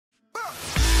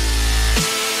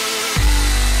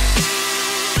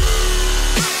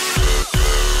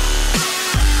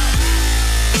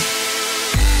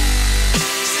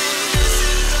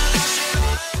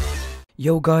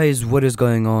Yo guys, what is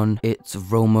going on? It's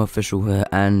Romaa official here,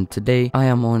 and today I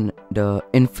am on the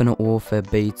Infinite Warfare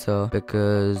beta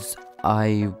because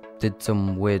I did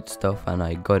some weird stuff and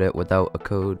I got it without a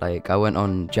code. Like, I went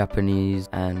on Japanese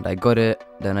and I got it,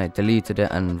 then I deleted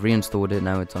it and reinstalled it.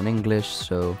 Now it's on English,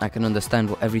 so I can understand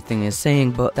what everything is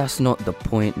saying, but that's not the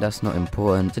point, that's not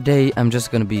important. Today I'm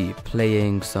just gonna be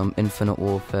playing some Infinite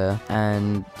Warfare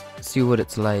and see what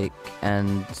it's like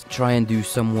and try and do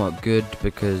somewhat good,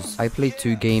 because I played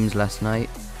 2 games last night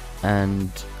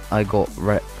and I got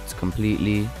wrecked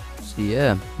completely. So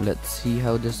yeah, let's see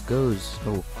how this goes.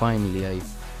 Oh, finally I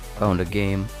found a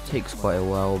game. Takes quite a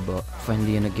while, but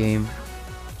finally in a game.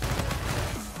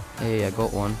 Hey, I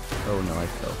got one. Oh no, I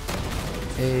fell.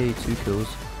 Hey, 2 kills.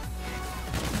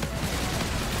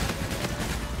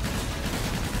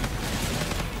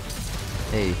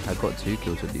 Hey, I got 2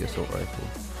 kills with the assault rifle.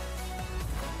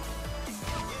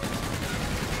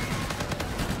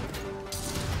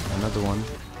 Another one.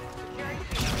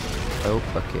 Oh,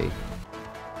 okay.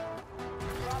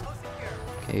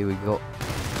 Okay, we got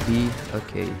B.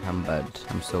 Okay, I'm bad.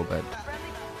 I'm so bad.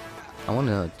 I want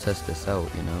to test this out,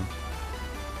 you know.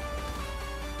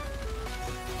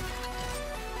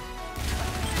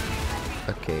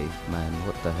 Okay, man,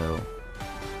 what the hell?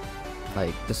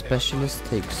 Like, the specialists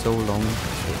take so long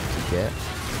to get,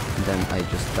 and then I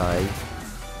just die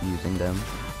using them.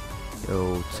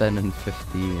 Yo, 10 and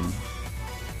 15.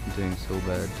 I'm doing so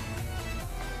bad.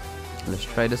 Let's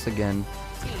try this again.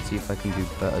 See if I can do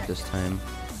better this time.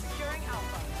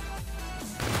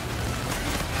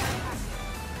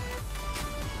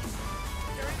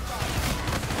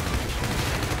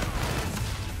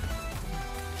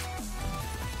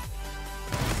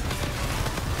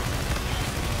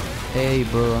 Hey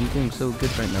bro, I'm doing so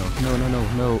good right now. No, no, no,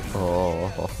 no.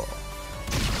 Oh,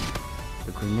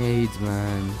 the grenades,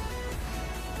 man.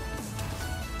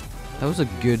 That was a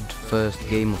good first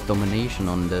game of domination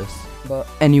on this. But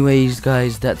anyways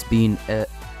guys, that's been it.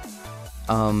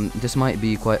 This might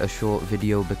be quite a short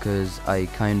video because I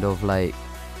kind of like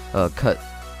cut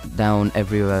down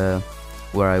everywhere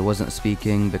where I wasn't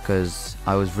speaking because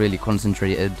I was really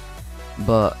concentrated.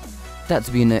 But that's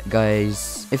been it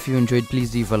guys. If you enjoyed,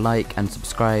 please leave a like and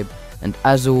subscribe, and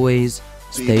as always,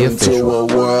 stay official. Into a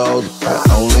world that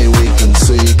only we can